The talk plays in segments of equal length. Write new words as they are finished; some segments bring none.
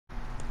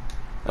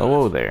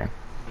Hello there.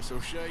 Miss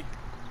O'Shea?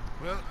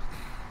 Well,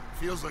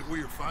 feels like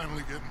we are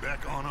finally getting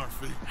back on our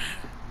feet.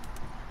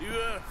 You,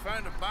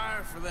 find a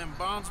buyer for them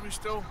bonds we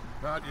stole?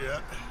 Not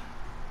yet,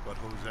 but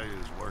Jose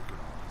is working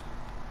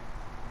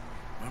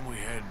on When we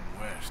heading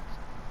west?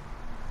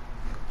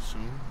 it.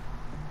 Soon?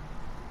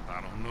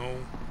 I don't know.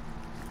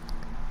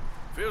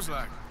 Feels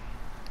like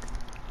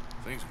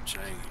things have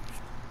changed.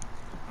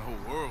 The whole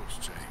world's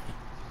changed.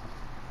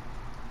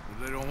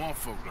 But they don't want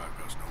folk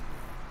like us no more.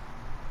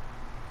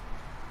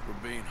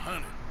 We're being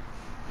hunted.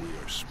 We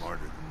are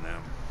smarter than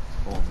them.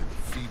 Only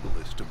the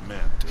feeblest of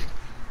men take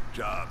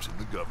jobs in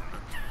the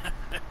government.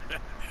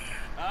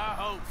 I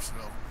hope so.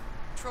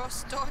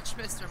 Trust Dutch,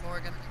 Mr.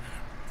 Morgan.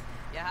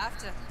 You have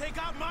to. They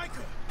got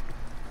Micah!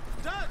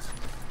 Dutch!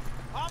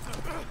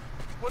 Arthur!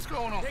 What's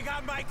going on? They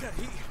got Micah.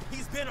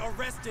 He's been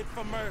arrested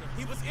for murder.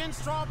 He was in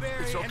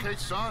Strawberry. It's okay,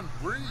 son.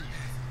 Breathe.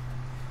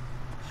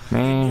 They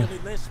Man, nearly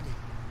lynched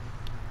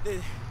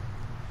me.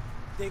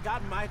 They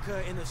got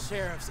Micah and the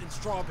sheriffs in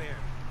Strawberry.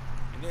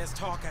 And there's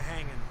talk of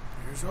hanging.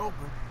 Here's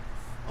hoping.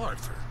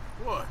 Arthur.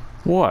 What?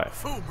 what?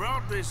 Fool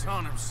brought this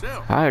on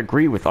himself. I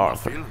agree with What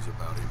Arthur. feelings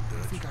about him, I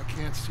Dutch? think I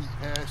can't see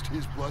past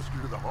his bluster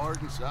to the heart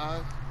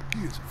inside.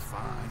 He is a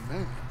fine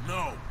man.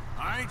 No,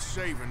 I ain't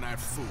saving that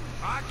fool.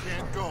 I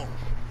can't go.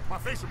 My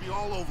face will be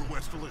all over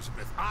West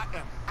Elizabeth. I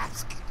am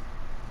asking.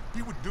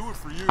 He would do it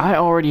for you. I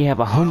already have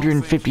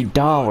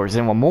 $150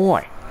 in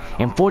Lemoy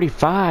and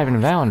 45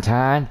 in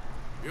Valentine.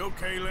 You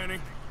okay, Lenny?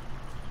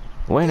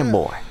 Winning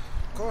boy.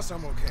 Of course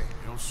I'm okay.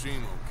 You don't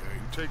seem okay.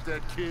 You take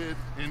that kid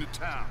into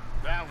town.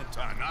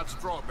 Valentine, not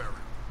Strawberry.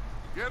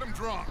 Get him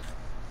drunk.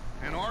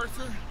 And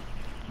Arthur,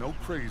 no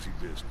crazy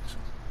business.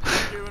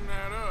 I'm giving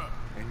that up.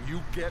 And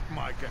you get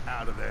Micah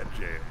out of that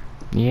jail.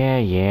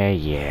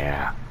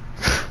 Yeah.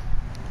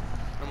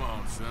 Come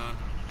on, son.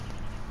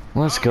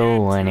 Let's I'll go, get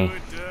to Lenny. it,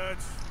 Dutch.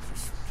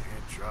 Just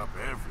can't drop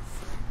everything.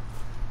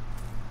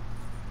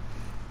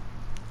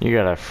 You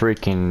got a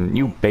freaking...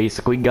 You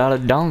basically got a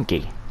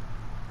donkey.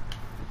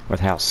 With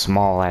how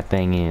small that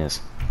thing is.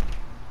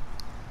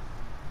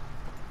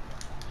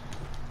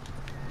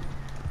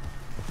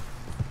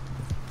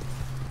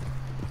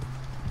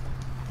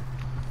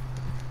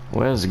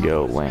 Let's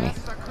go, Lenny. As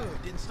fast as I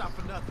could. Didn't stop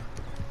for nothing.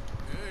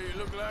 Yeah, you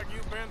look like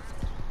you've been...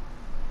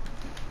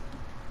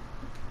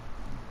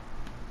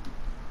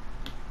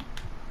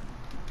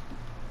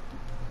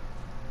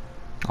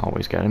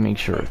 Always gotta make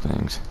sure of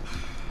things.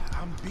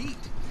 I'm beat.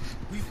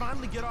 We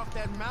finally get off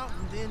that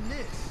mountain, then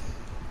this.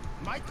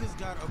 Micah's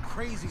got a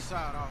crazy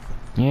side off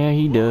it. Yeah,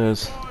 he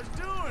does. What you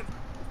boys doing?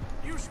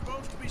 You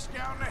supposed to be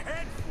scouting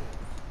ahead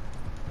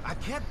for. I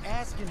kept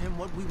asking him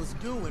what we was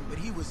doing, but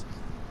he was,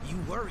 "You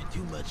worry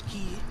too much,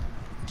 kid.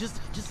 Just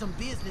some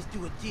business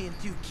to attend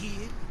to,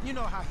 kid. You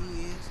know how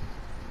he is."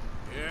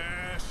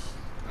 Yes,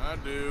 I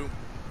do.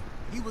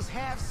 He was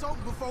half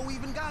soaked before we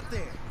even got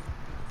there.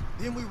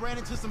 Then we ran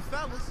into some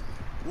fellas.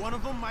 One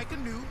of them Micah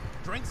knew,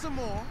 drank some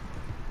more.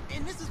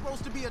 And this is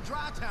supposed to be a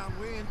dry town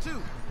we're in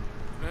too.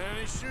 Then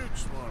he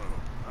shoots one of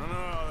them. I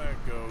know how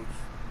that goes.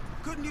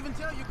 Couldn't even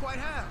tell you quite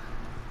how.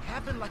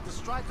 Happened like the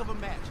strike of a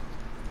match.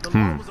 The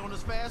law was on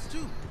us fast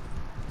too.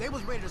 They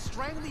was ready to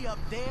strangle me up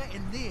there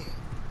and then.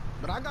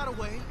 But I got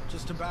away,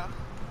 just about.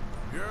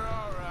 You're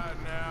all right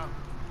now.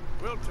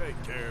 We'll take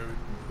care of it.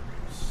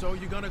 So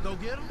you gonna go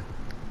get him?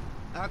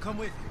 I'll come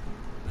with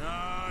you.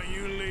 No,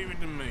 you leave it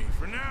to me.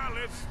 For now,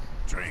 let's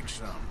drink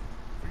some.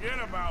 Forget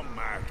about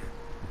Micah.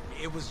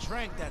 It was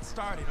drink that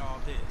started all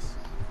this.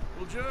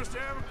 We'll just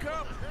have a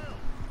couple.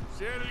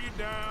 Settle you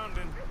down,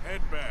 then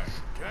head back,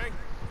 okay?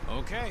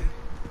 Okay.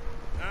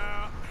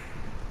 Now,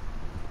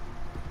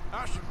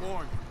 I should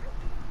warn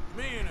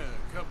you. Me and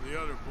a couple of the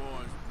other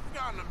boys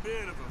got in a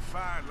bit of a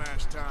fight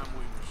last time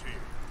we was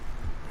here.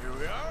 Here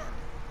we are.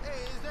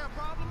 Hey, is there a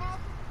problem,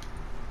 Arthur?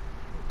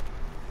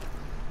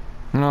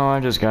 No, I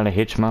just gotta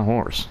hitch my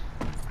horse.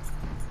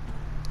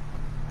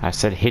 I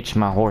said hitch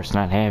my horse,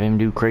 not have him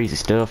do crazy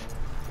stuff.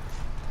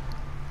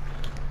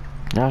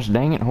 Gosh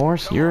dang it,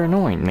 horse, you're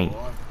annoying me.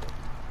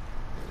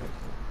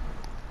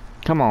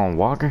 Come on,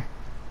 Walker.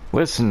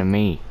 Listen to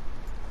me.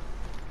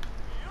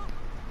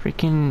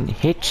 Freaking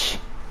hitch.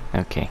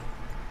 Okay.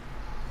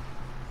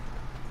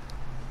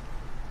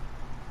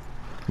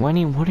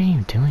 Lenny, what are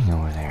you doing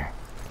over there?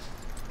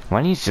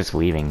 Lenny's just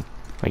leaving.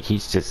 Like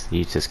he's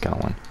just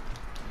going.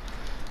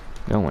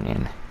 Going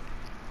in.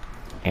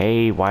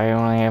 Hey, why don't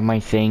I have my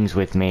things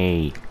with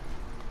me?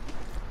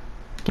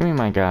 Give me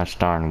my gosh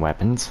darn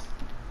weapons.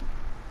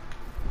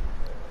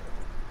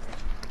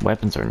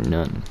 Weapons are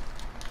none.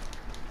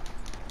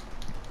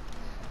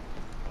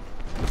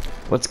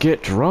 Let's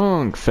get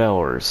drunk,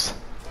 fellers.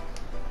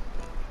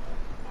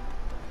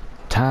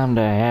 Time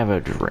to have a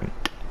drink.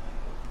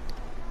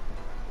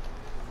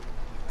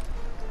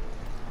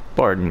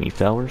 Pardon me,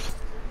 fellers.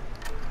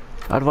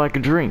 I'd like a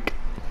drink.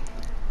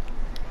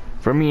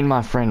 For me and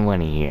my friend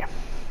Lenny here.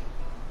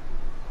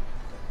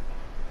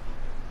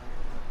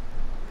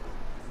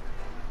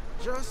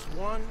 Just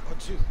one or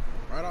two,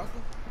 right, Arthur?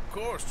 Of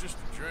course, just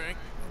a drink.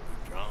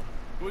 Don't be drunk.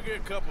 Can we get a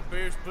couple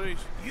beers, please?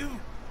 You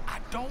I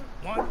don't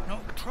want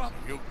no trouble.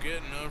 You'll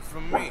get none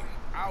from me.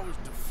 I was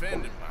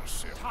defending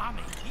myself.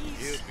 Tommy, he's...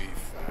 He'll be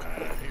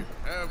fine. Here,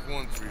 have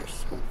one for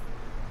yourself.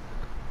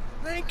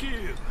 Thank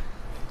you.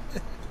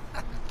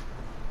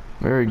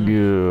 Very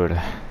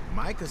good.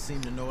 Micah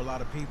seemed to know a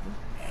lot of people.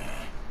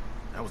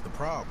 That was the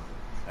problem.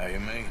 How you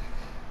mean?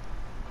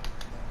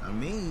 I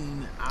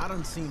mean, I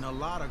done seen a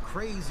lot of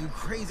crazy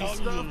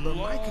stuff, but A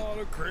Micah... lot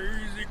of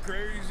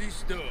crazy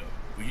stuff.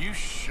 Will you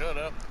shut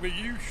up? Will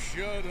you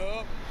shut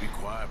up? Be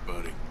quiet,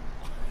 buddy.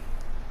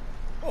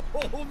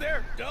 Oh,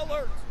 they're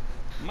dullards.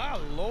 My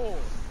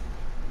lord,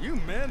 you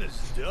men is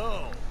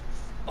dull.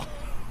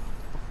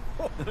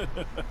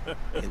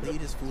 Hey,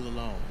 leave this fool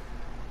alone.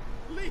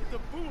 Leave the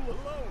fool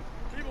alone.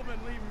 People been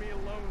leaving me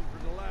alone for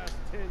the last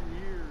 10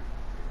 years.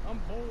 I'm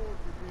bored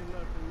with being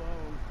left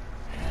alone.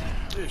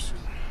 Listen,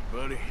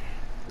 buddy.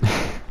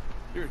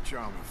 You're a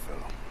charming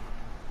fellow.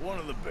 One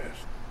of the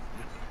best.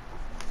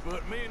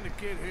 But me and the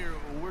kid here,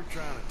 we're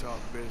trying to talk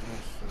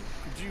business. So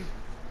could you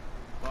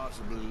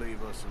possibly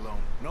leave us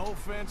alone? No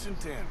offense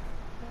intended.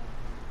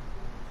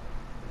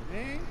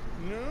 Ain't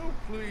no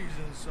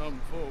pleasing some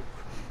folk.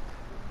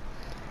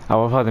 I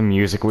love how the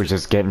music was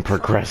just getting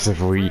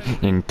progressively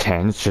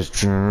intense. Just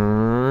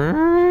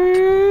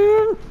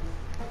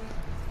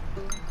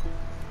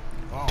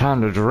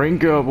time to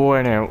drink up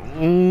when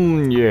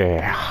it.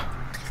 Yeah,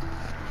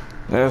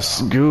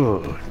 that's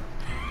good.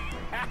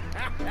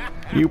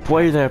 You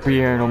play that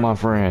piano, my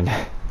friend.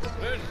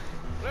 Lenny,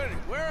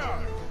 where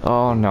are you?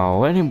 Oh no,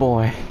 Lenny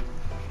boy.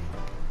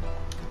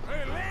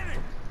 Hey, Lenny!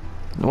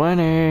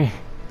 Lenny.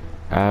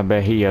 I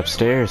bet he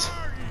upstairs.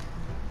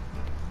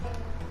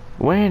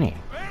 Lenny,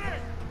 Lenny!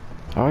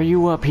 are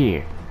you up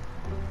here?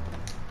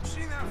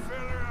 See that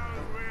fella I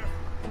was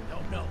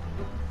with? No.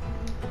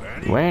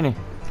 Lenny?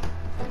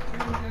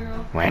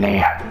 Lenny.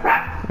 Lenny.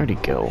 Where'd he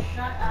go?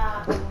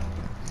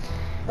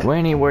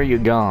 Lenny, where you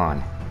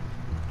gone?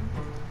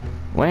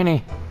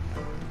 Lenny.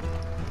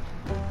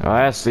 Oh,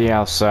 that's the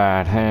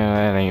outside. Hey,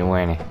 that ain't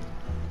Lenny.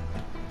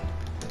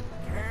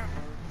 Can't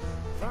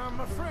find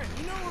my friend.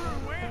 You know where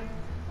he went?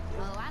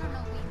 Oh, I don't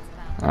know things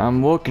about.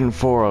 I'm looking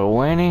for a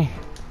Lenny.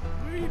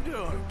 What are you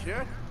doing,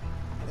 kid?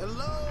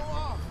 Hello,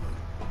 officer.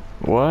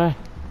 What?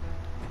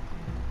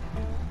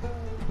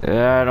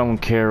 I don't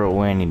care what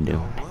Lenny doing.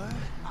 What?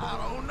 I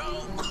don't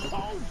know.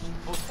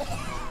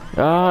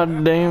 Ah,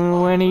 damn it,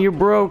 Lenny, you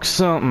broke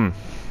something.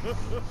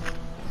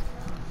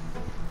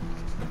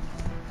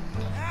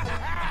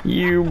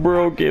 You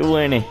broke it,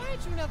 Lenny. Why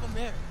ain't you never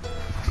married?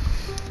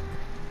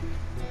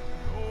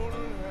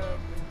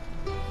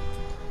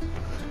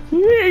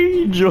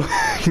 Angel.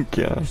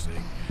 God.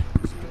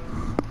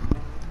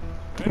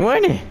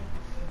 Lenny.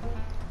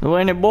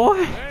 Lenny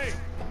boy. Hey!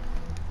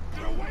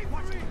 Get away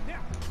from me!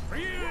 Now! Are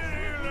you in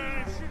here,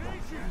 Lenny?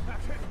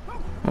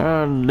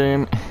 Oh,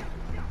 damn it.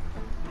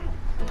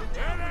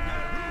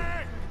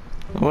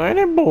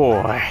 Lenny! Lenny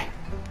boy.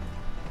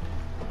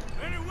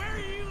 Lenny, where are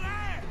you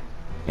at?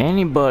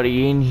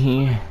 Anybody in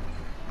here?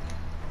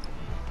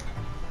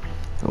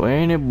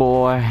 Lenny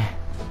boy. Hey!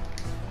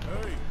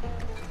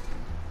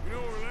 You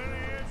know where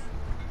Lenny is?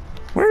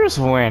 Where's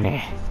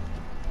Lenny?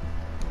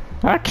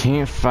 I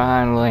can't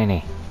find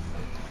Lenny.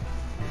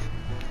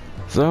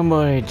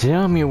 Somebody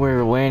tell me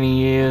where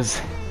Lenny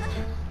is.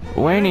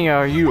 Lenny,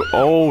 are you?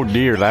 Oh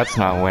dear, that's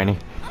not Lenny.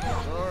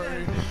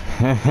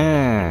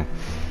 Sorry.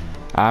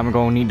 I'm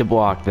gonna need to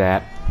block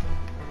that.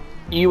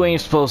 You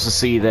ain't supposed to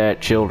see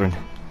that, children.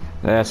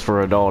 That's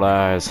for adult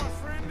eyes. My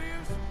friend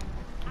is?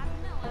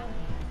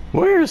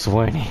 Where's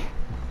Lenny?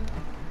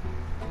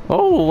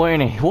 Oh,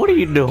 Lenny, what are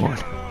you doing?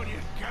 Get alone, you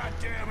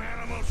goddamn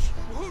animals!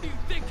 Who do you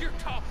think you're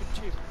talking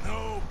to?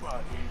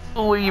 Nobody.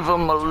 Leave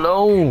him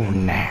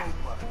alone.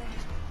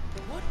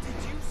 What did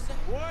you say?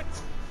 What?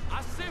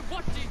 I said,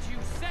 what did you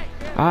say?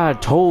 I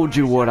told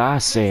you what I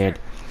said.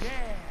 Yeah,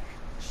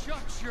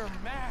 shut your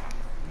mouth,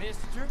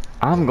 mister.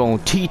 I'm gonna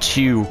teach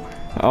you.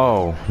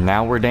 Oh,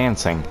 now we're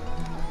dancing.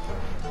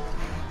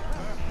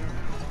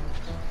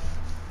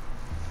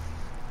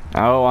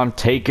 Oh, I'm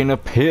taking a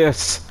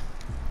piss.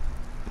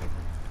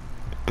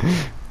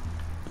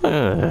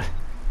 Why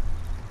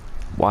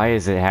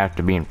does it have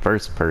to be in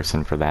first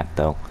person for that,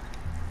 though?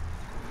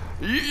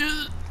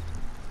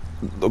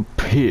 The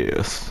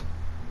piss.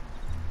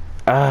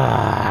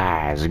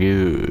 Ah, it's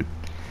good.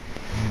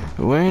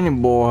 Lenny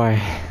boy.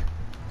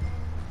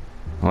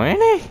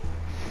 Lenny?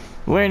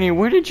 Lenny,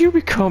 where did you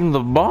become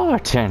the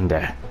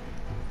bartender?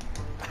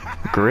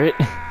 Grit?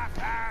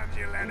 Found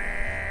you, Lenny!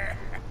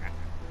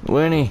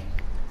 Lenny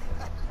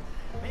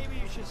Maybe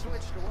you should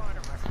switch to water,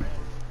 my friend.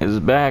 is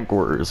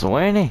backwards.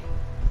 Lenny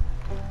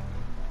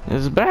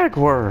is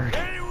backward.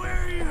 Lenny, where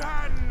are you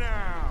hiding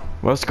now?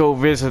 Let's go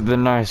visit the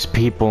nice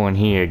people in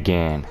here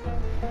again.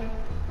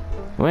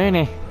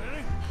 Lenny.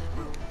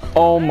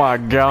 Oh my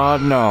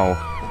god, no.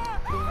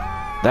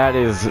 That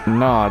is,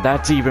 no,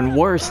 that's even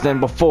worse than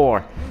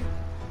before.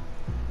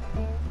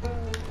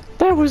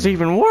 That was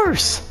even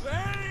worse.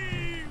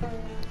 Lenny!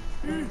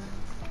 You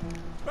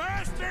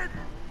bastard!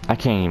 I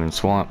can't even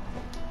swamp.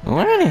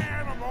 Lenny.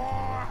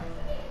 Animal!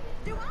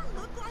 Do I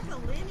look like a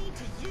Lenny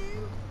to you?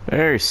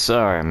 Very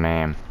sorry,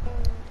 ma'am.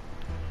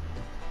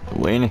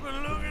 Lenny.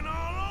 Been looking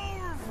all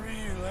over for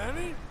you,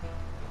 Lenny.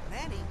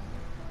 Lenny,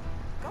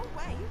 go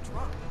away, you're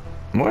drunk.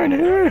 Lenny.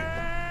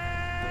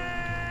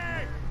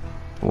 Hey!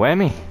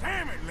 Whammy.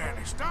 Damn it,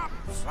 Lenny, stop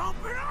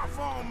stomping off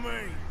on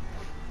me.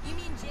 You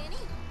mean Jenny?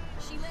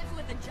 She lived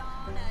with a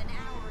John an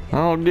hour ago.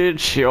 Oh, did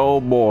she? Oh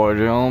boy,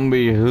 don't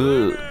be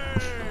hood.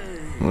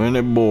 Hey!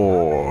 Lenny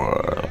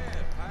boy.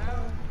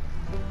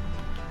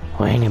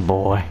 Lenny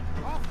boy.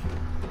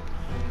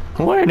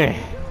 Lenny.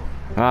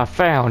 I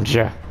found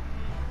you.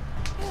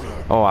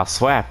 Oh, I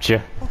slapped you.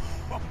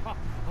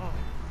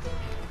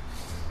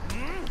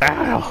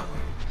 Ow.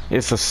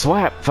 It's a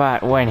slap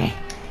fight, Lenny.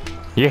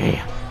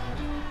 Yeah.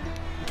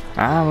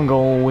 I'm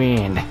gonna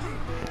win.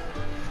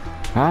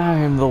 I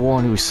am the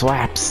one who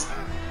slaps.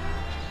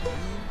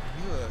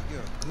 You're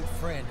a good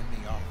friend to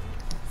me,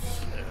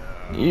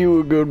 Arthur. You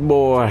a good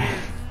boy.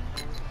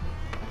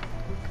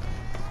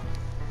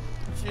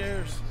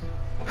 Cheers.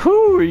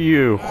 Who are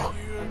you?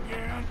 You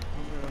again?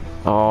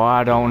 Oh,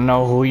 I don't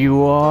know who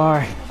you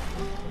are.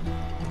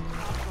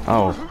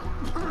 Oh,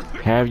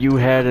 have you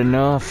had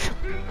enough?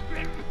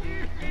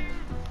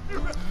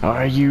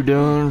 Are you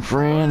done,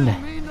 friend?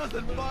 Mean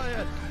nothing by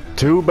it.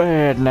 Too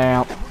bad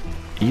now.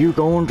 You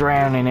gonna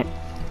drown in it.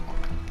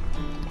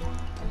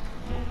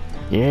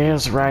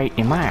 Yes, right.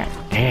 Am I?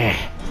 Yeah.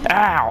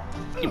 Ow!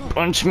 You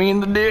punched me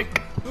in the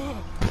dick.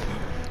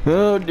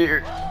 Oh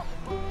dear.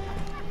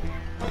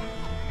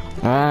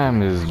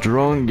 I'm as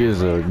drunk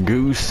as a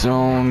goose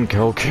on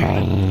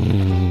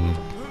cocaine.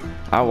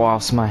 I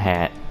lost my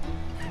hat.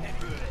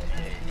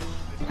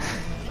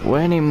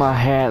 Lenny, my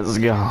hat's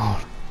gone.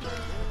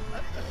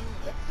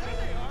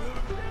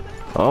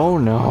 Oh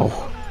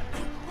no.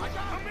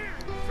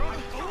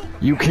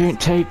 You can't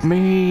take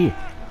me.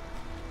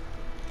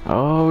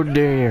 Oh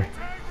dear.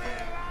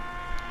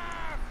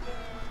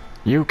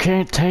 You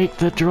can't take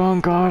the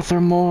drunk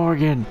Arthur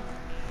Morgan.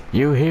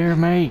 You hear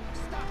me?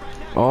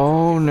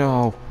 Oh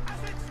no.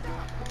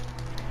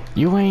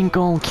 You ain't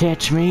gonna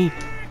catch me.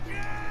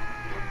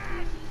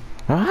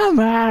 I'm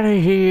out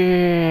of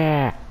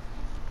here.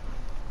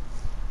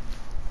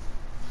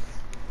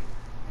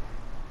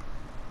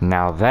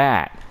 Now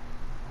that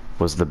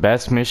was the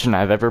best mission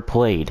I've ever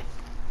played.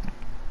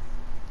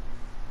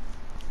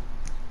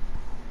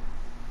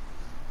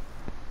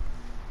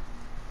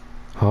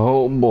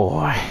 Oh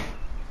boy.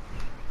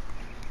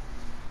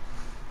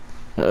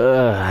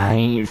 I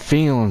ain't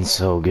feeling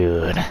so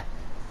good.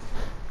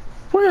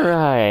 Where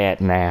I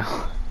at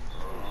now?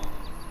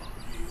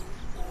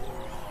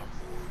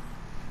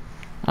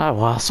 I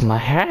lost my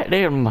hat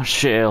and my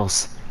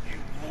shells.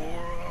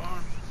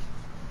 Moron.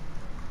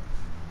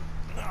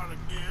 Not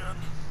again.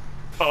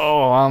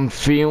 Oh, I'm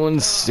feeling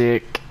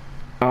sick.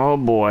 Oh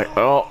boy.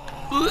 Oh.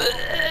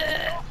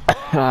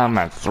 I'm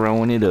not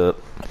throwing it up.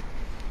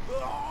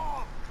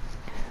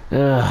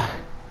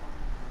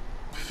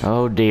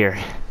 Oh dear.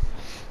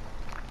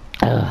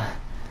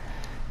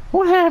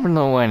 What happened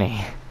to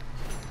Lenny?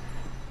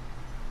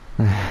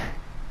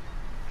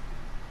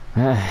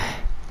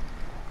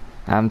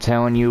 I'm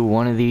telling you,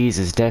 one of these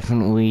is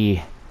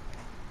definitely...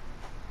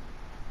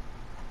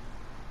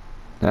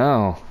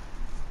 Oh.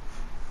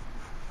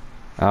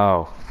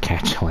 Oh,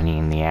 catch Lenny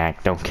in the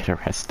act. Don't get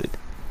arrested.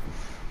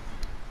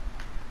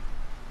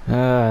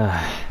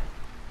 I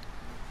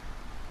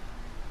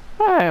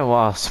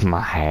lost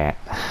my hat.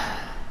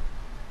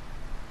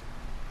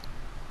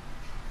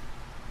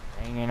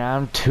 Dang it,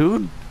 I'm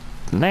too...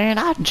 Man,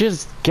 I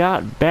just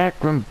got back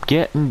from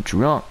getting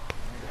drunk.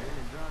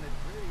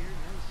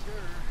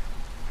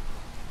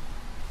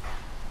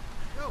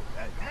 Yo,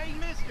 hey,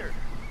 mister.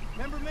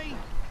 Remember me?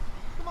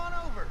 Come on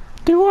over.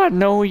 Do I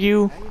know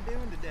you? How you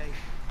doing today?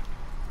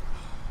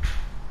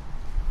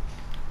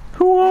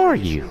 Who are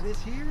See you?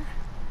 this here?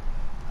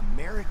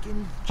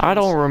 American I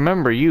don't Jason.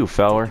 remember you,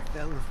 feller.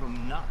 Feller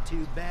from not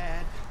too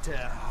bad to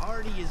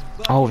hardy as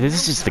buck Oh, in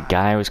this no is the time.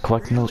 guy who was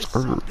collecting Really those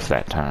herbs something.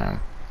 that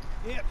time.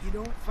 Yep, you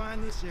don't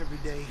find this every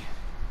day.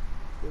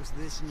 Dose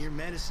this in your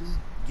medicine,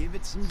 give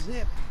it some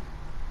zip.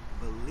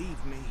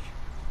 Believe me.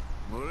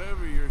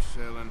 Whatever you're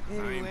selling, I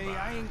ain't Anyway,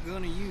 I buying. ain't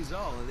gonna use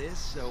all of this,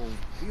 so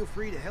feel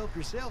free to help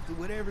yourself to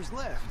whatever's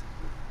left.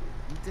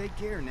 You take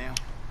care now.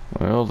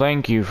 Well,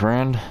 thank you,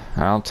 friend.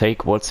 I'll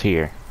take what's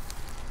here.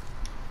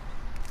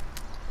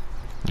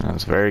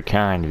 That's very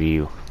kind of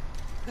you.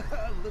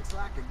 Looks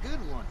like a good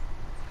one.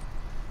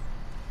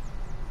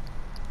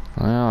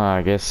 Well,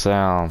 I guess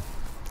I'll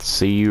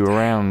see you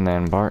around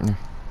then, partner.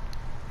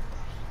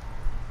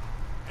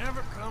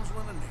 Never comes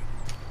when I need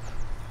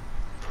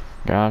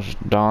it. Gosh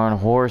darn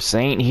horse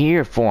ain't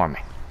here for me.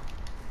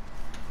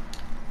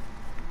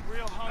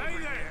 Real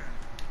hungry. Hey there.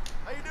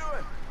 How you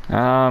doing?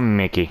 I'm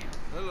Mickey.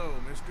 Hello,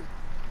 mister.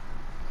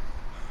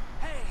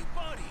 Hey,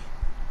 buddy.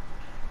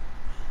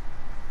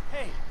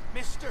 Hey,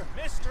 Mr.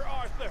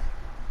 Arthur.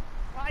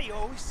 Why are you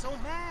always so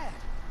mad?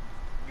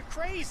 You're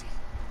crazy.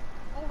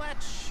 All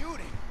that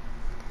shooting.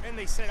 And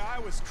they said I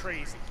was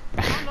crazy.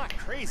 I'm not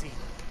crazy.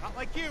 Not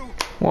like you.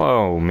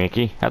 Whoa,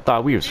 Mickey. I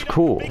thought we was Beat up the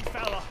cool. big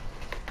fella.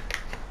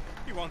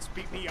 He once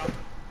beat me up.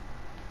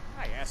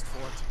 asked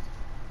for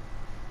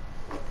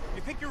it.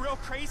 You think you're real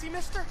crazy,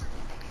 mister?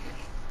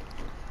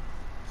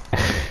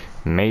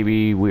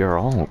 Maybe we are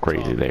all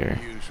crazy there.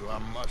 Usual, I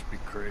must be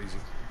crazy.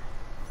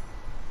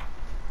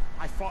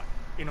 I fought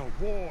in a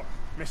war,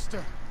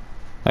 mister.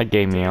 That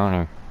gave me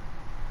honor.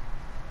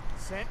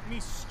 Sent me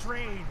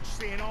strange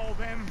seeing all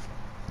them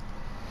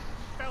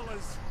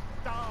fellas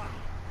die.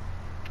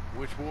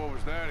 Which war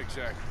was that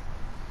exactly?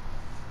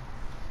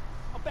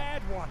 A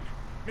bad one,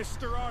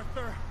 Mr.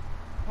 Arthur.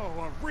 Oh,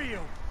 a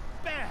real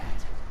bad.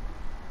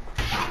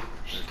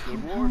 There's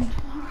good wars.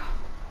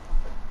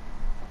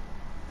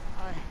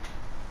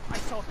 I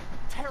saw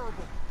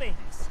terrible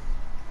things.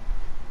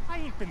 I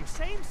ain't been the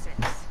same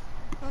since.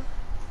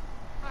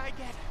 I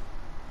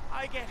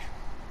get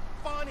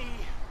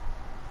funny.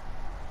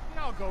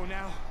 I'll go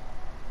now.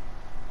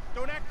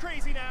 Don't act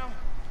crazy now.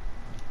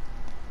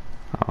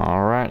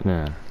 All right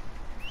then.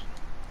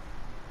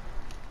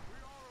 We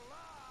are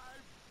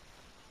alive,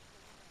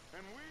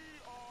 and we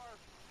are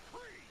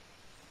free.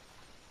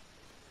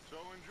 So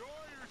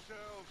enjoy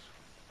yourselves.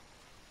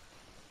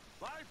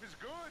 Life is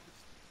good.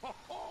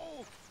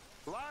 Oh,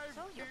 life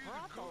So you is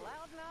brought the good.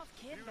 loudmouth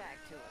kid You back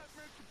to hear that, us.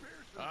 Mr.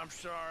 Pearson? I'm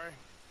sorry.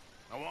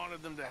 I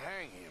wanted them to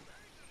hang him.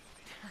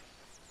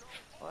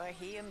 Boy,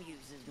 he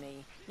amuses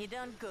me. You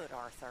done good,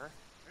 Arthur.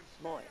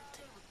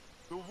 Loyalty.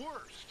 The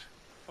worst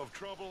of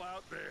trouble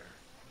out there.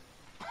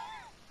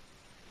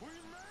 We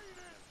made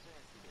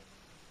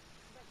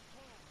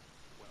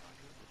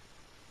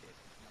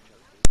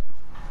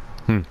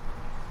it.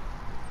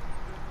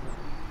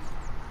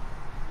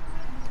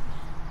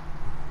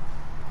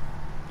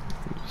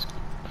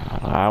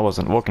 I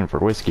wasn't looking for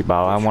whiskey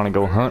bottle. I want to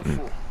go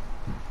hunting.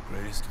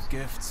 Greatest of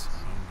gifts.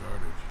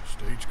 Unguarded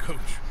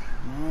stagecoach.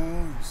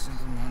 No, you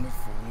simple-minded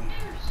fool.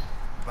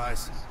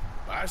 Bison.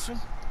 Bison?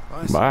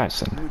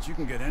 Bison. In which you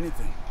can get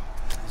anything.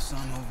 There's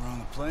some over on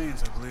the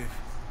plains, I believe.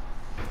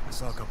 I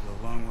saw a couple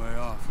a long way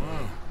off.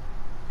 Wow.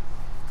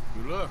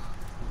 Good luck.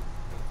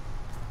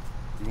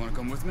 You want to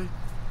come with me?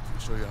 I'll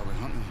show you how we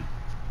hunt them.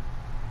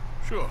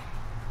 Sure.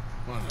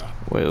 Why not?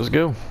 Well, let's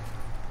go.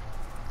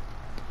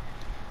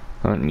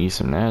 Hunting you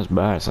some nice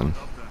bison.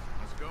 Up then.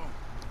 Let's go.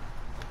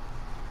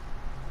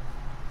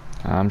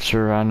 I'm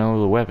sure I know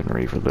the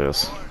weaponry for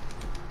this.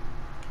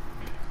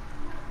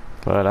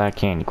 But I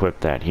can't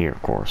equip that here,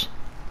 of course.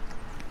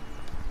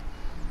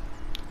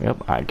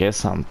 Yep, I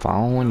guess I'm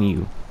following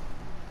you.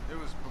 It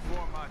was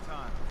before my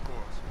time, of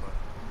course, but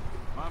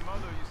my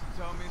mother used to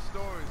tell me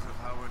stories of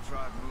how her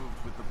tribe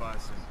moved with the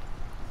bison.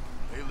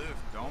 They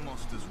lived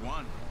almost as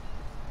one.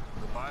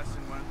 The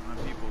bison went, my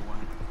people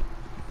went.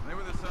 They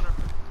were the center.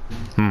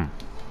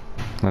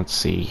 Let's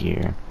see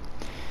here.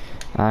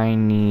 I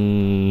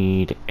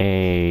need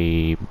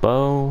a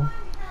bow.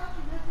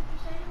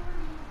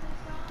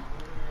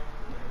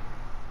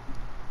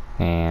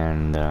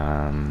 And,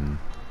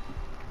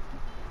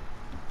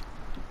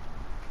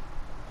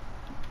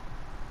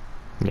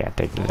 yeah,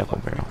 take the double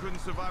barrel. We couldn't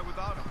survive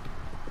without them.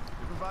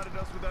 They provided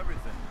us with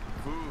everything.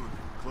 Food,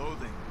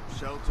 clothing,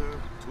 shelter,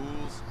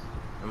 tools.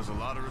 There was a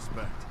lot of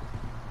respect.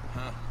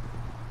 Huh.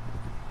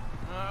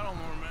 I don't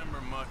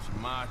remember much of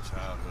my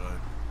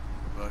childhood,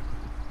 but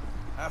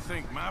I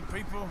think my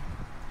people,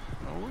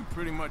 well, we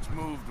pretty much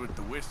moved with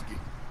the whiskey.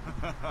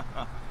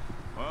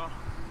 Well,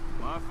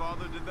 my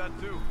father did that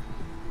too.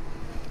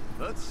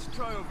 Let's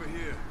try over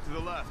here, to the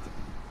left.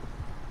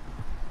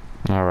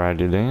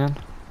 Alrighty then.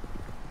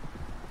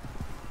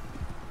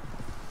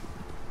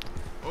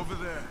 Over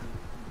there.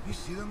 You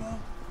see them all?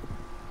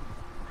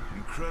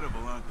 Incredible,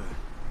 aren't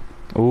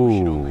they? Ooh. We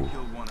should only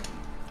kill one of them.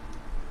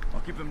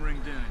 I'll keep them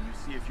ringed in and you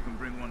see if you can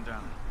bring one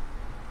down.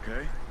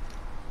 Okay?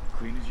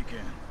 Clean as you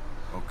can.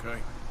 Okay.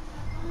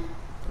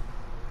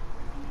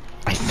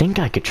 I think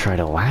I could try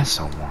to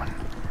lasso one.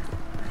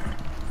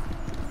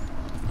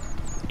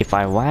 If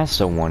I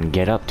lasso one,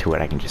 get up to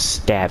it, I can just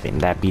stab him.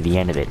 That'd be the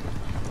end of it.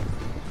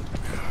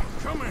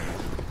 Come here.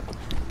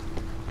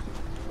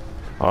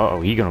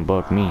 Uh-oh, he gonna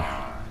buck me.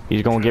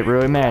 He's gonna get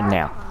really mad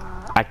now.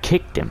 I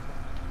kicked him.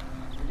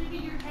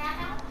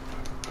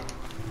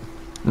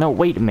 No,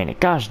 wait a minute.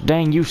 Gosh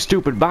dang, you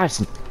stupid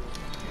bison.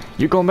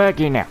 You're going back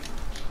here now.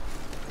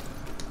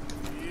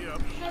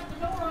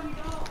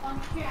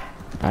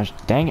 Gosh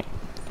dang it.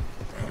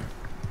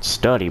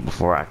 Study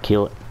before I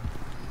kill it.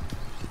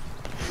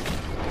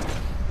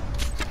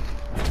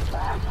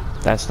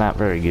 That's not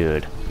very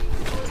good.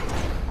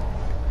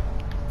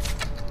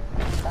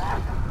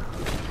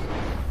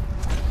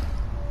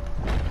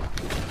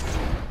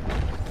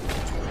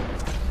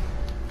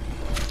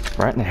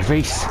 Right in the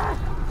face.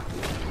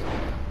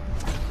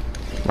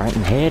 Right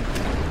in the head.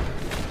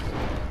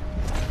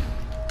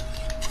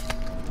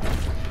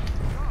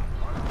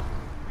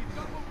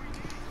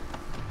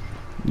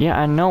 Yeah,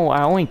 I know.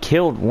 I only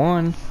killed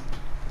one.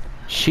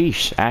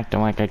 Sheesh,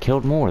 acting like I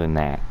killed more than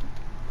that.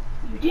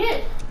 You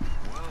did.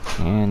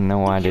 And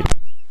no, I didn't.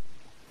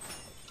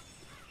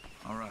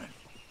 All right.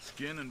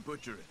 Skin and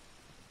butcher it.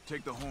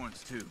 Take the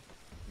horns too.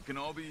 It can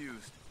all be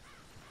used.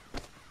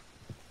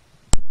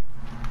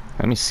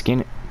 Let me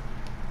skin it.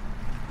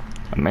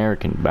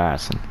 American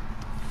bison.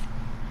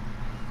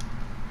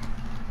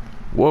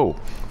 Whoa.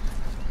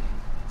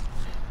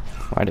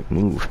 Why'd it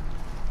move?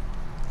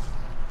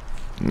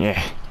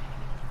 Yeah.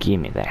 Give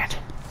me that.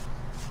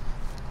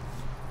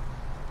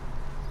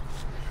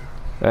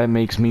 That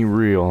makes me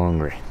real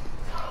hungry.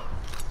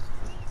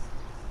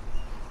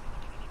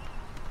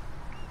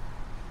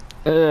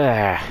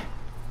 Ugh.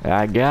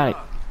 I got it.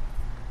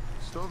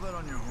 Stow that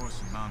on your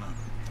horse and mount up.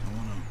 I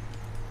wanna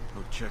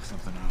go check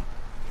something out.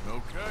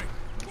 Okay,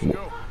 let's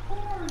go.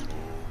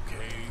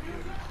 Okay.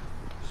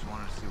 Just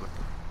wanted to see what...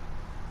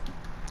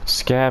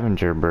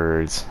 Scavenger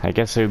birds. I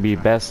guess it would be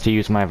best to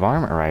use my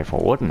varmint rifle,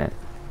 wouldn't it?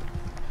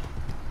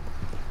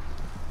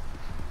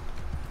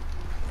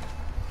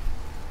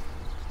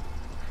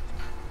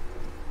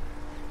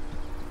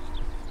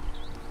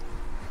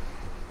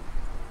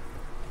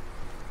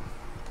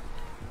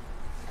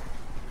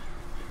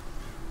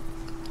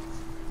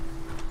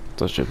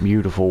 Such a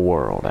beautiful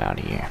world out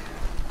here.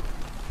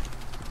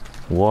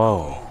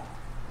 Whoa.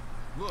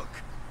 Look!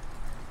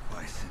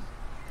 Bison.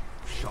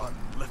 Shot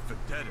and left for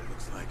dead, it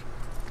looks like.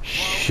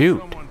 Shoot.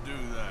 Why would someone do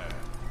that?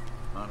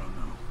 I don't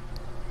know.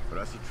 But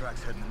I see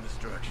tracks heading in this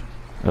direction.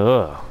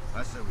 Ugh.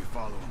 I say we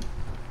follow them.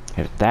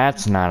 If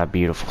that's not a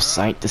beautiful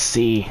sight to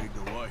see. Lead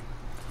the way.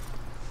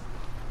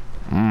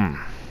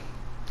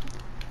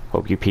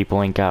 Hope you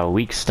people ain't got a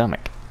weak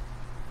stomach.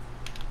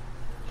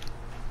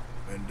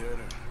 Been dead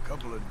a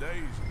couple of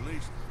days at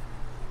least.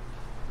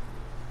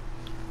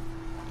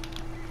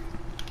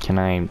 Can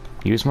I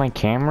use my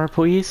camera,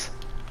 please?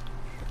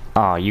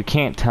 Oh, you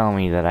can't tell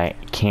me that I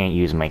can't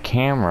use my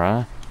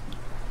camera.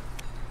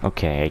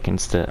 Okay, I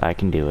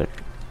can do it.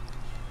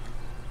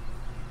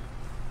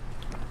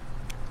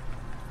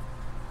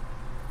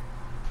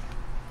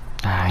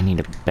 I need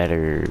a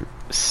better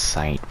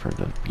sight for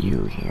the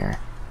view here.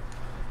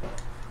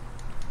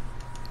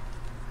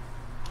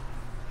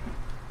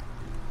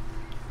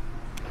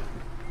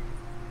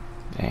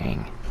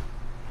 Dang.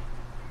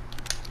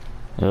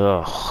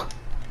 Ugh.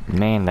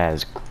 Man, that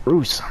is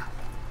gruesome.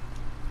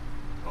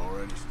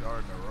 Already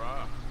starting to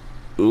rot.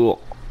 Ugh.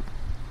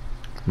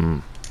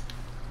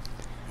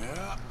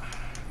 Yeah,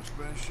 it's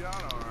been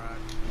shot alright.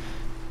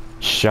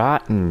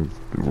 Shot and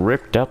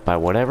ripped up by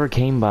whatever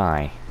came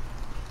by.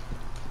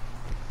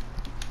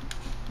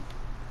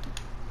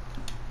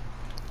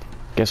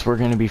 Guess we're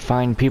gonna be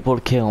finding people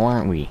to kill,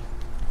 aren't we?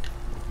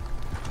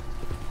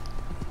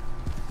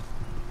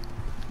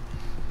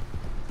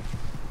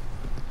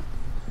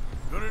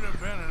 Could it have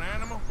been an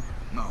animal?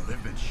 No,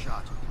 they've been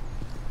shot.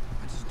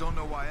 I just don't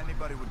know why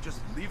anybody would just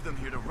leave them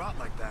here to rot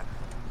like that.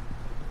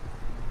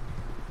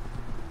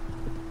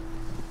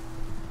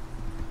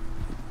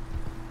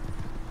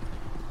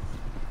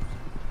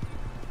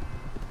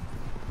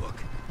 Look,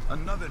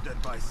 another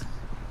dead bison.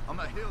 On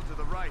the hill to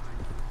the right.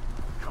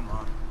 Come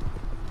on.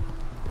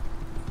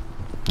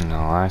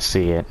 No, I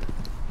see it.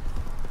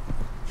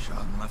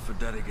 Shot and left for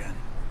dead again.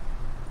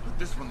 But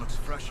this one looks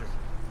fresher.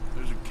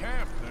 There's a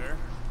camp there.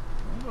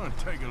 I'm gonna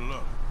take a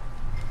look.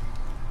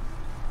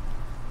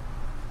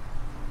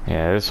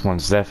 Yeah, this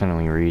one's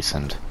definitely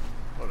recent.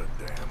 What a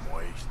damn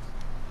waste.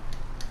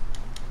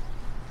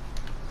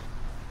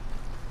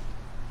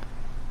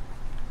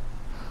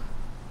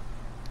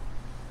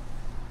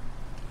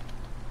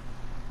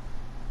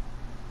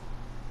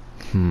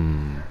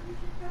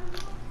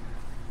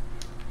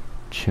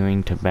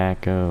 Chewing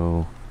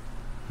tobacco,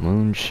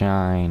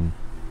 moonshine.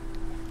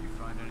 You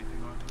find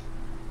anything, Arthur?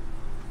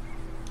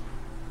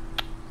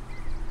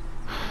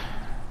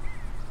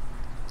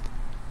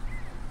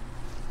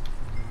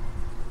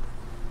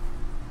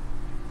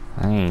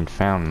 I ain't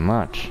found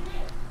much.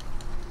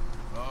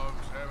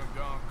 Logs haven't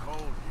gone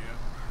cold yet.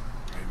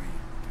 Maybe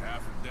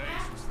half a day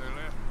since they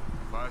left.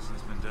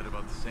 Bison's been dead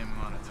about the same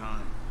amount of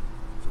time.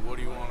 So what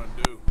do you want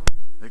to do?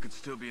 They could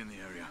still be in the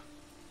area.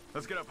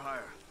 Let's get up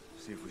higher,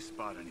 see if we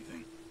spot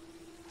anything.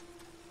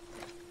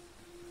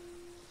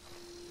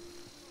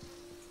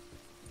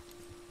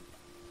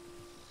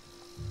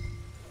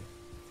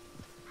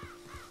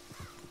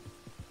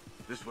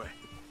 This way.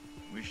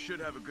 We should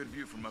have a good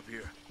view from up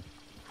here.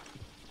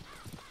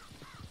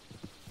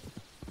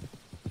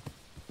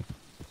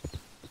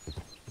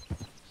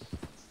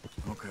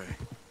 Okay.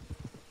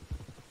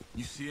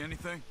 You see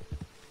anything?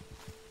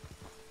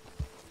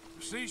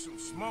 I see some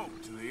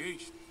smoke to the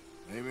east.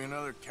 Maybe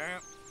another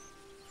camp.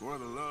 It's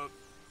worth a look.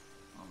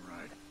 All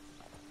right.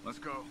 Let's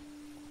go.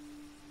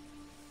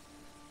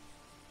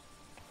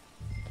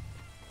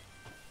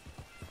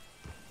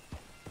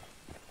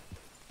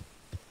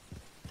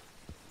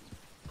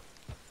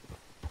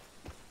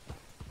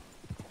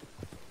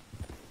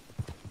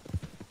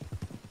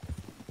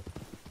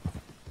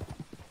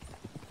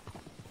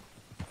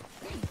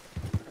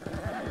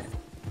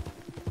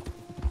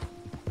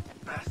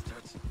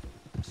 Bastards.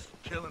 Just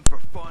killing for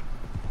fun.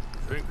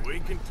 Think we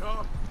can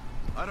talk?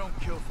 I don't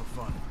kill for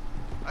fun.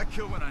 I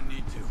kill when I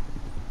need to.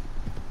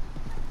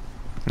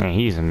 Man,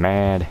 he's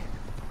mad.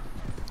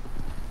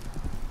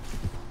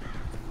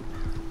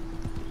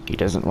 He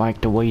doesn't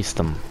like to waste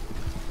them.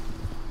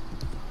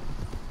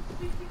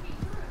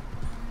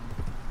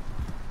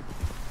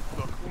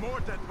 Look, more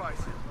dead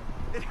bison.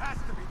 It has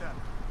to be them.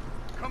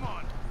 Come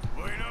on.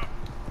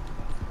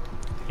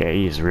 Yeah,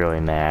 he's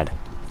really mad.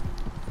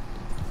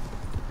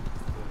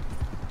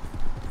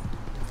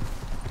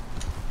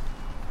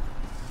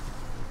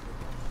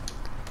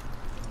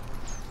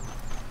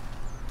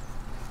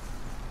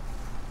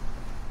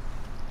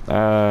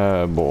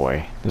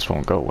 Boy, this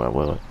won't go well,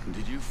 will it?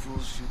 Did you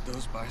fools shoot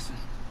those bison?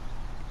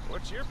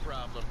 What's your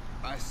problem?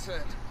 I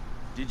said,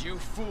 did you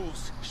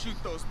fools shoot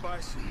those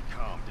bison?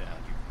 Calm down,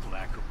 you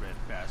black or red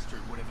bastard,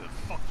 whatever the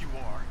fuck you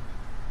are.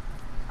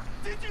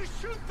 Did you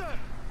shoot them?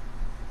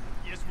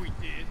 Yes, we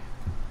did.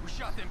 We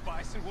shot them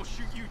bison. We'll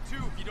shoot you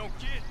too if you don't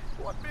get.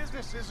 What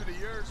business is it of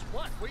yours?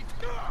 What? We...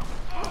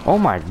 Oh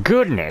my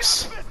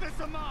goodness! Business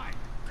of mine.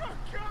 Good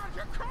God,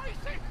 you're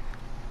crazy!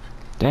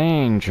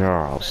 Dang,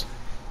 Charles.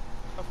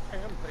 A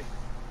family.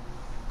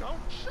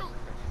 Don't shoot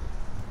me.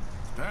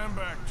 Stand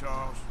back,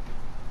 Charles.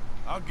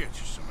 I'll get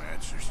you some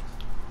answers.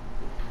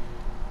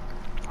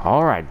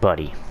 Alright,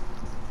 buddy.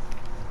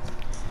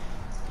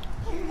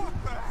 What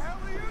the hell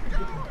are you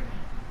doing?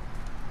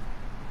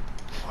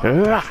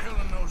 Ugh.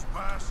 Killing those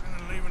bison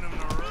and leaving them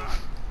to rot.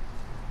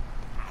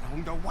 I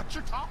don't know what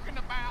you're talking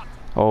about.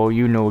 Oh,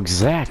 you know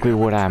exactly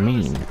what I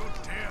mean. You're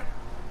dead.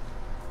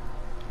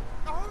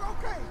 Oh,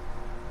 okay.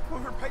 We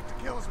were paid to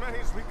kill as many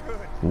as we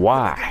could.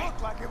 Why? It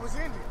looked like it was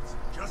Indians.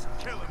 Just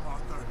kill him,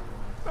 Arthur.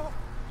 No,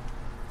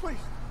 please,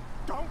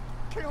 don't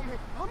kill me.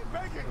 I'm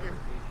begging you.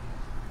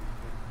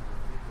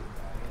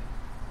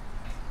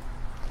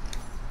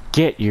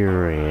 Get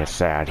your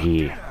ass out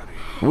here.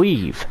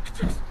 Leave.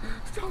 Just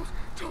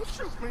don't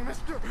shoot me,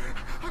 mister.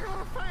 I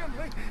got a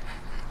family.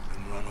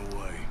 And run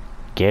away.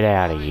 Get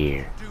out of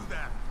here. Do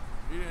that.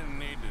 He didn't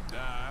need to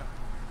die.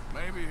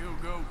 Maybe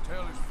he'll go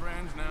tell his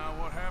friends now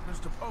what happens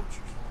to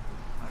poachers.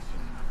 I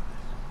should know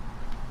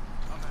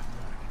this. I'm that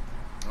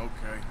guy.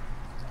 Okay.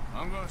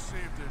 I'm gonna see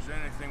if there's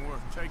anything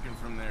worth taking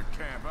from their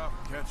camp. I'll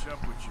catch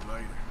up with you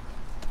later.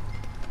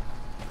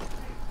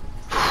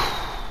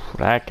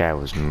 That guy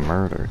was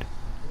murdered.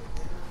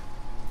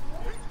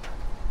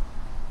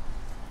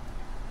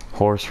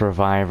 Horse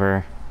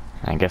reviver.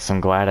 I guess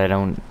I'm glad I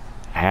don't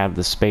have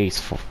the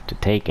space to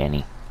take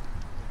any.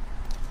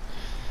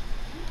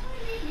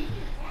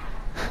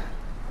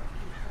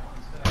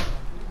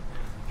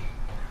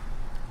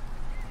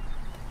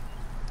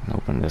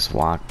 Open this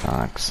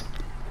lockbox.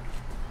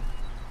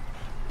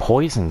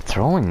 Poison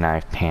throwing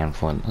knife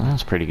pamphlet.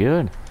 That's pretty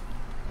good.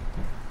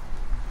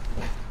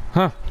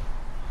 Huh.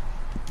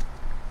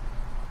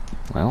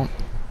 Well,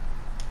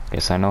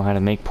 guess I know how to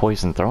make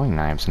poison throwing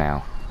knives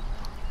now.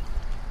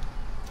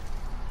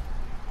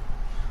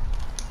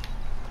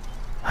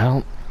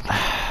 Well,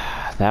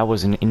 that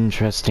was an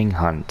interesting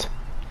hunt.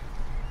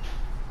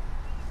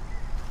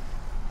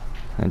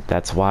 And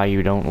that's why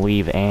you don't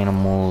leave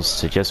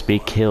animals to just be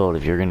killed.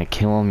 If you're gonna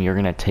kill them, you're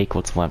gonna take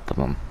what's left of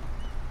them.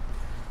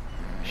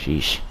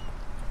 Sheesh.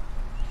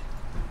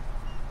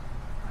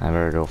 I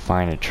better go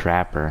find a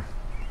trapper.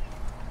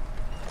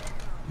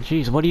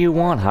 Jeez, what do you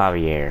want,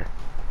 Javier?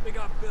 They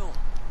got Bill.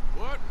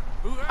 What?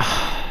 Who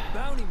has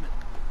Bountyman.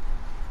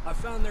 I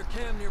found their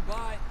camp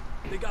nearby.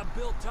 They got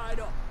Bill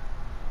tied up.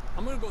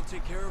 I'm gonna go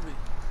take care of it.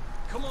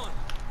 Come on.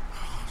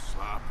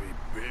 Sloppy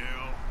Bill.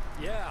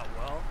 Yeah,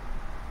 well.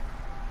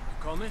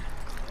 You coming?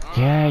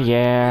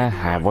 Yeah,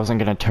 I wasn't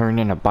gonna turn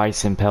in a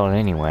bison pellet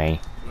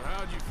anyway. So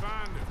how'd you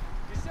find him?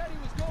 He said he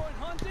was going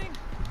hunting.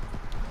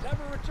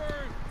 Never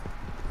returned.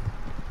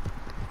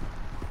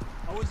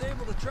 I was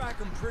able to track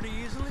him pretty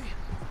easily.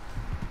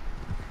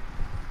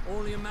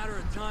 Only a matter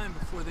of time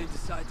before they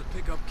decide to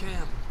pick up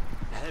camp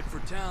and head for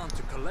town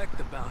to collect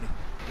the bounty.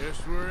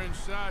 Guess we're in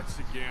sights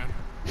again.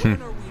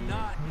 When are we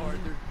not,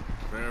 Arthur?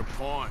 Fair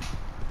point.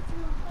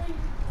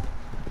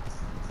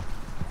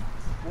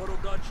 What'll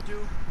Dutch do?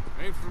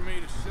 Ain't for me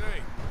to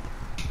say.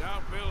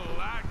 Doubt Bill will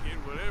like it,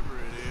 whatever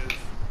it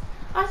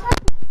is.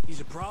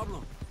 He's a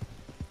problem.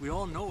 We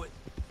all know it.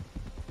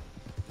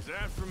 Is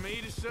that for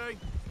me to say?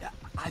 Yeah,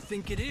 I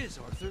think it is,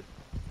 Arthur.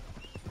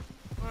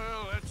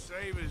 Well, let's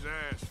save his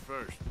ass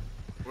first.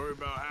 Worry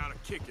about how to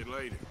kick it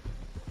later.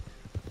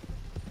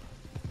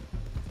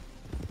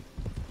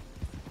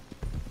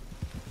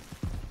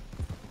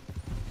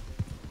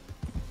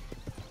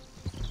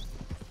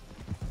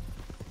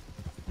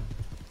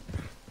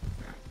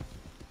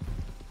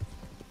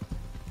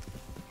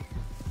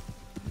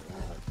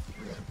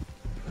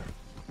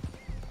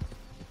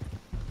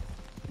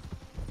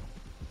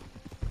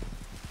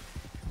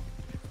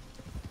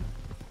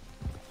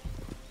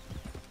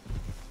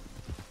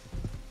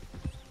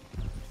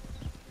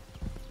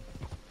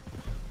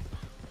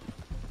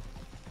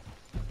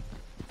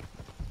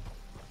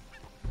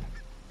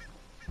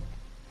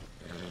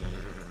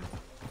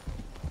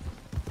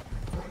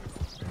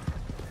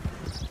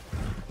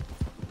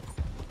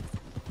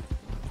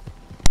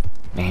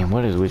 Man,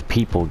 what is with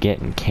people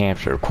getting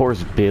captured? Of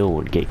course Bill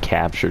would get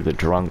captured, the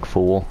drunk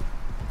fool.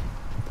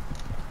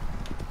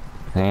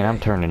 Man, I'm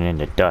turning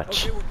into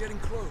Dutch. Okay, we're getting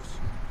close.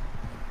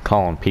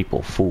 Calling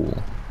people fool.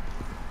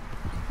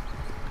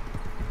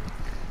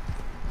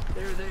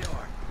 There they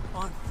are,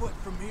 on foot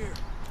from here.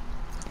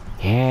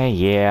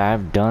 Yeah,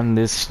 I've done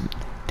this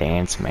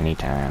dance many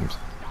times.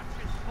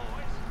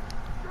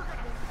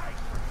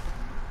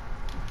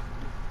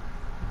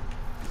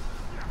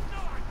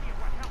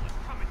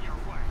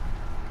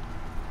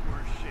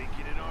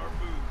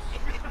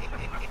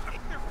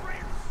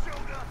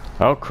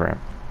 Oh crap.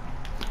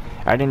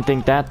 I didn't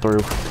think that through.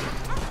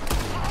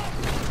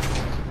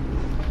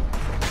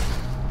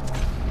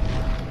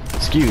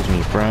 Excuse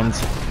me,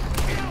 friends.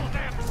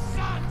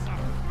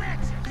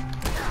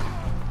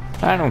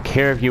 I don't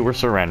care if you were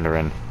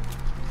surrendering.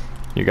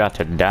 You got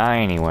to die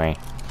anyway.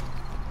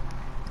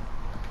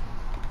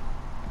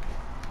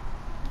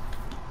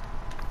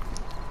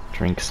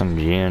 Drink some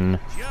gin.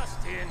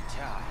 Just in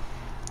time.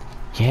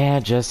 Yeah,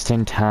 just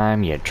in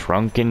time, you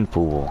drunken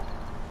fool.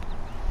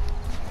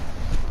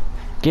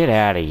 Get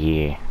out of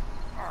here.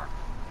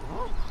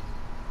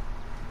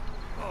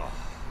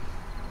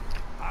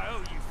 I owe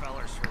you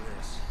fellers for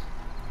this.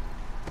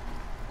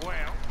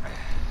 Well,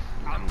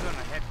 I'm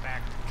gonna head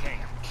back to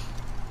camp.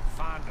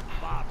 Find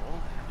a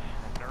bottle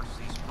and nurse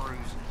these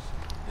bruises.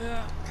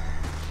 Yeah.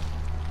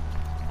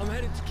 I'm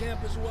headed to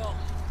camp as well.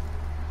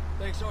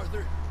 Thanks,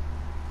 Arthur.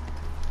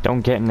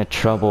 Don't get into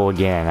trouble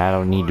again. I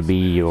don't need to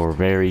be your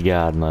very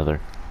godmother.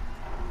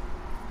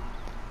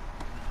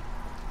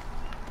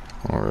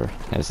 Or,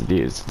 as it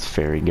is, it's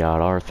fairy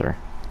god Arthur.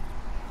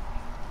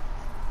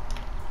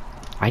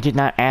 I did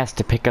not ask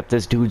to pick up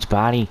this dude's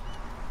body.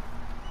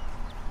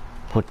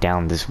 Put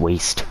down this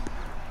waste.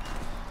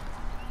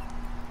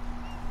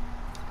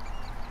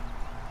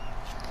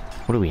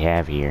 What do we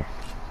have here?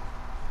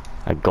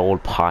 A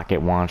gold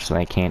pocket watch that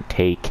I can't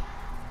take.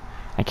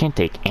 I can't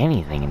take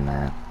anything in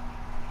that.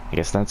 I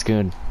guess that's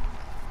good.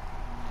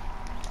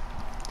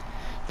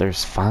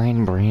 There's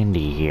fine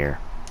brandy here.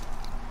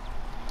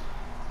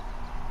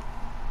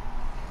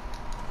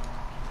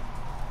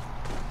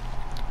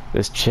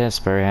 This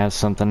chest better have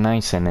something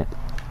nice in it.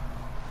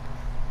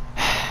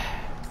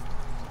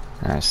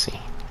 I see.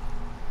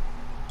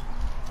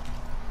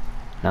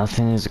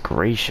 Nothing is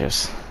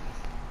gracious.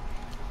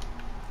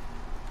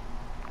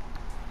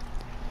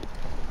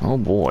 Oh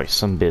boy,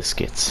 some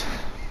biscuits.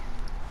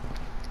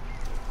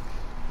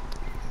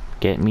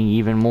 Get me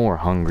even more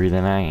hungry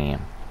than I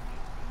am.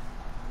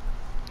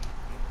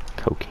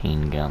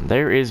 Cocaine gum.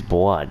 There is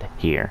blood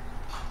here.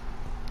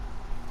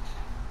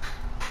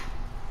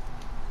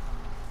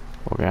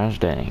 Oh gosh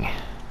dang.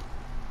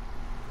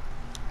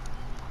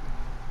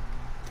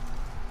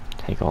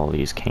 Take all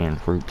these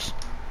canned fruits.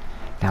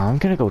 Now I'm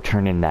gonna go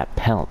turn in that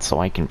pelt so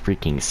I can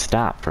freaking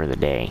stop for the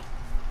day.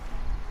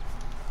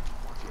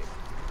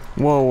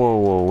 Whoa, whoa,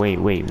 whoa,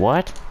 wait,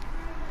 what?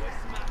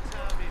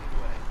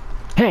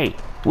 Hey,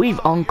 leave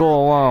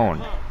Uncle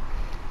alone.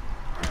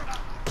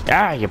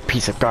 Ah, you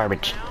piece of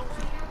garbage.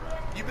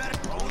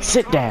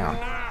 Sit down.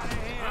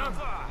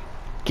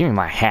 Give me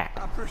my hat.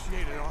 I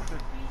appreciate it, Arthur.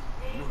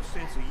 No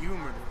sense of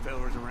humor to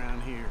fellers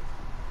around here.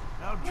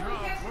 How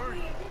drunk were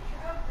you?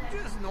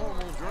 Just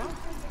normal drunk.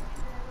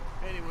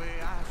 Anyway,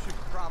 I should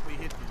probably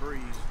hit the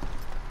breeze.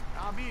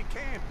 I'll be at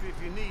camp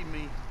if you need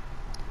me.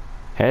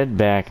 Head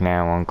back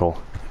now,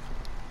 Uncle.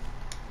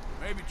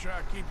 Maybe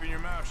try keeping your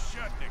mouth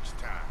shut next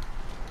time.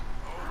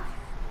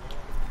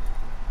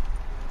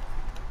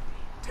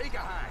 Take a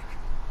hike.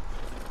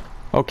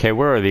 Okay,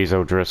 where are these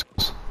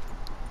O'Driscolls?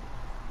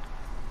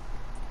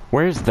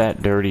 Where's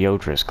that dirty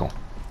O'Driscoll?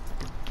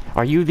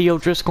 Are you the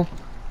O'Driscoll?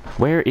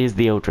 Where is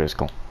the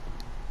O'Driscoll?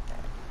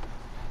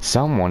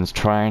 Someone's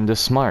trying to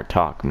smart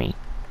talk me.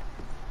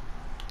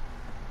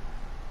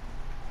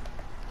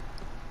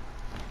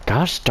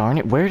 Gosh darn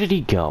it, where did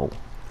he go?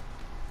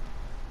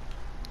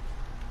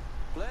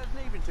 Pleasant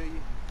evening to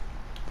you.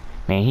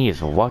 Man, he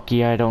is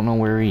lucky I don't know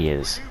where he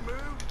is.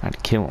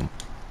 I'd kill him.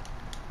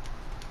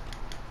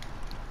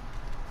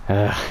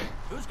 Ugh.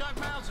 Who's got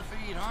mouths to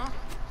feed, huh?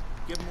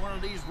 Give him one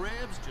of these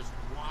ribs, just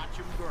watch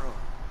him grow.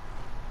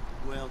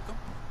 Welcome.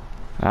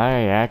 I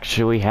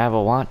actually have a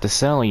lot to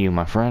sell you,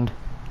 my friend.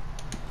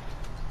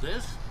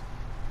 This?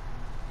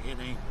 It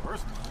ain't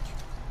worth much.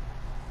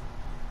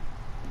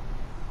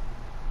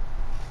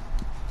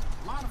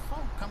 A lot of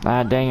folk come Ah,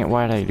 around dang it, with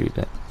why'd I these. do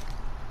that?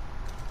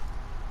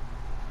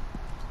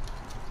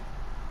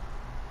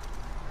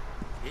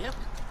 Yep.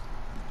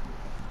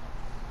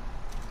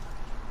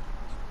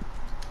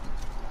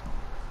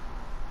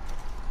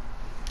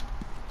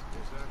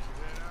 Guess I should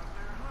head out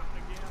there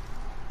hunting again.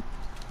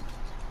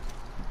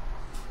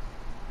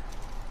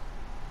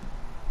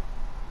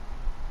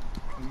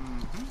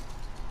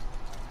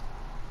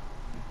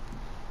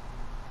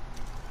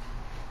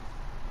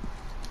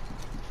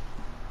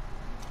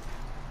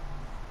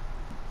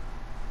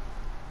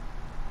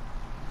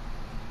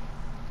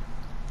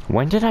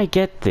 When did I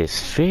get this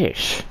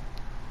fish?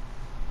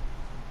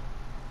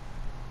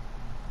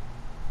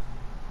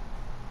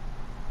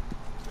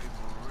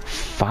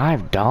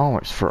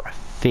 $5 for a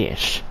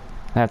fish.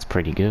 That's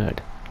pretty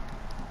good.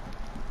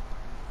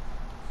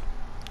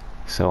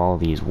 So all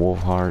these wolf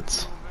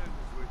hearts.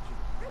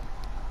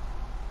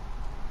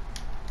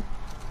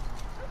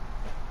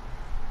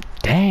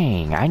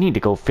 Dang, I need to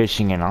go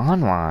fishing in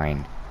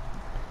online.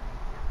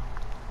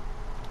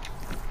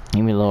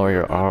 Even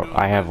though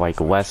I have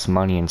like less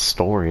money in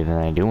story than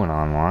I do in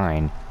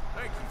online.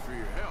 Thank you for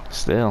your help.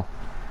 Still.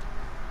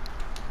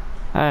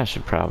 I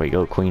should probably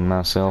go clean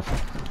myself.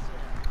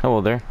 Hello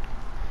there.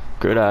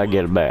 Could I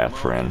get a bath,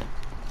 friend?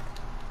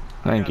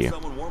 Thank you.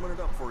 Someone warming it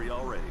up for you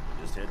already.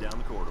 Just head down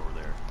the corridor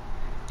there.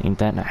 Ain't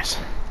that nice?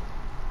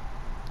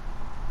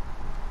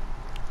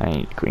 I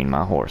need to clean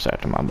my horse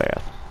after my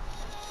bath.